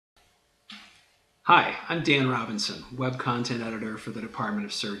Hi, I'm Dan Robinson, Web Content Editor for the Department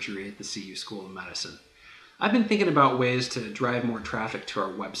of Surgery at the CU School of Medicine. I've been thinking about ways to drive more traffic to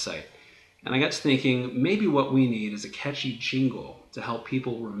our website, and I got to thinking maybe what we need is a catchy jingle to help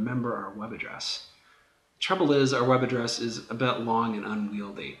people remember our web address. The trouble is, our web address is a bit long and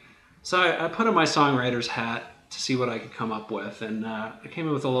unwieldy, so I put on my songwriter's hat to see what I could come up with, and I came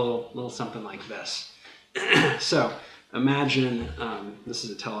up with a little something like this. So imagine this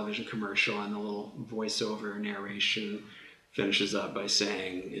is a television commercial, and the little voiceover narration finishes up by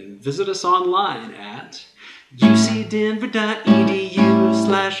saying, and visit us online at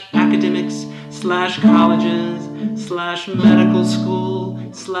ucdenver.edu/academics/colleges/medical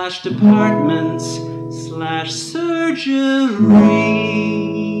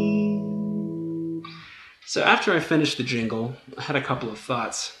school/departments/surgery. So after I finished the jingle, I had a couple of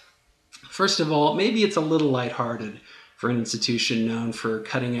thoughts. First of all, maybe it's a little lighthearted for an institution known for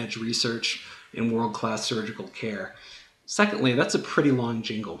cutting-edge research in world-class surgical care. Secondly, that's a pretty long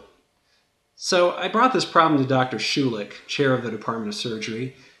jingle. So I brought this problem to Dr. Schulich, chair of the Department of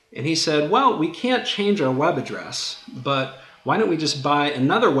Surgery, and he said, well, we can't change our web address, but why don't we just buy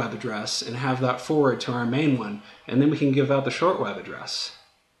another web address and have that forward to our main one, and then we can give out the short web address?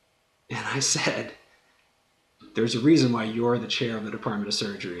 And I said, there's a reason why you're the chair of the Department of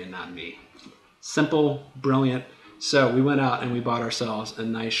Surgery and not me. Simple, brilliant. So we went out and we bought ourselves a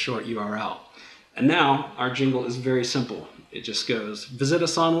nice short URL. And now our jingle is very simple. It just goes, visit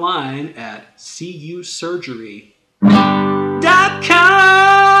us online at cusurgery.com.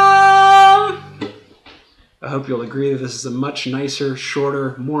 I hope you'll agree that this is a much nicer,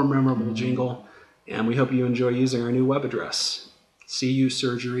 shorter, more memorable jingle, and we hope you enjoy using our new web address,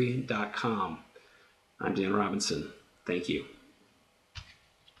 cusurgery.com. I'm Dan Robinson. Thank you.